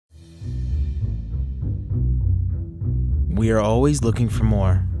We are always looking for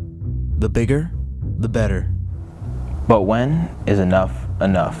more. The bigger, the better. But when is enough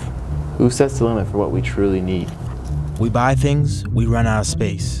enough? Who sets the limit for what we truly need? We buy things, we run out of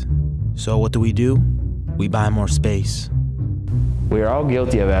space. So what do? We buy more space. We are all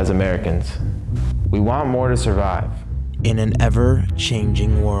guilty of it as Americans. We want more to survive. In an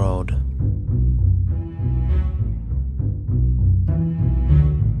ever-changing world.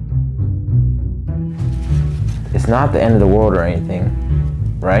 It's not the end of the world or anything,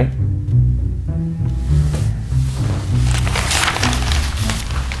 right?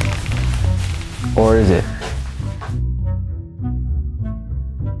 Or is it?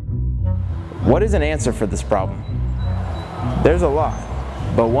 What is an answer for this problem? There's a lot,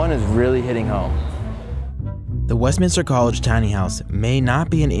 but one is really hitting home. The Westminster College tiny house may not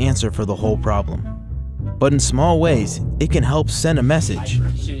be an answer for the whole problem, but in small ways, it can help send a message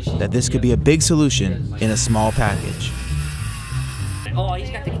that this could be a big solution in a small package.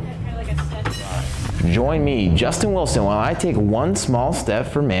 Join me, Justin Wilson, while I take one small step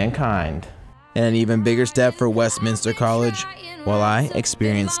for mankind. And an even bigger step for Westminster College while I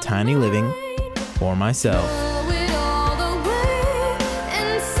experience tiny living for myself.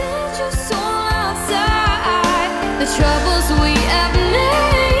 The troubles